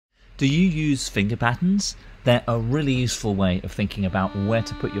Do you use finger patterns? They're a really useful way of thinking about where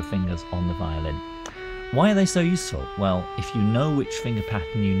to put your fingers on the violin. Why are they so useful? Well, if you know which finger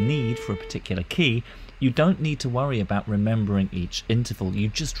pattern you need for a particular key, you don't need to worry about remembering each interval, you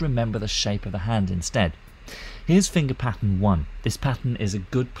just remember the shape of the hand instead. Here's finger pattern 1. This pattern is a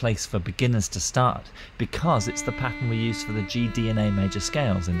good place for beginners to start because it's the pattern we use for the G, D and A major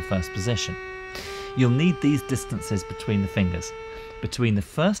scales in the first position. You'll need these distances between the fingers. Between the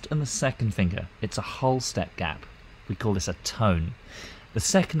first and the second finger, it's a whole step gap. We call this a tone. The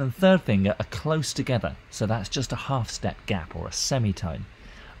second and third finger are close together, so that's just a half step gap or a semitone.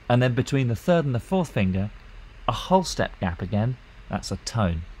 And then between the third and the fourth finger, a whole step gap again, that's a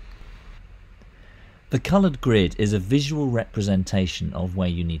tone. The coloured grid is a visual representation of where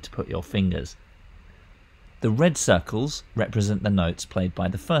you need to put your fingers. The red circles represent the notes played by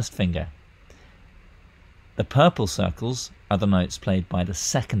the first finger. The purple circles are the notes played by the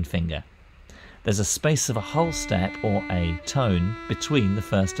second finger. There's a space of a whole step or a tone between the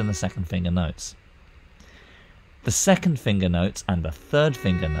first and the second finger notes. The second finger notes and the third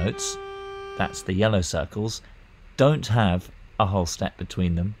finger notes, that's the yellow circles, don't have a whole step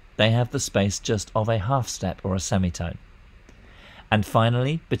between them. They have the space just of a half step or a semitone. And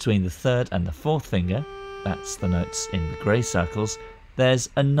finally, between the third and the fourth finger, that's the notes in the grey circles, there's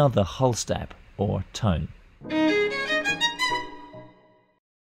another whole step or tone.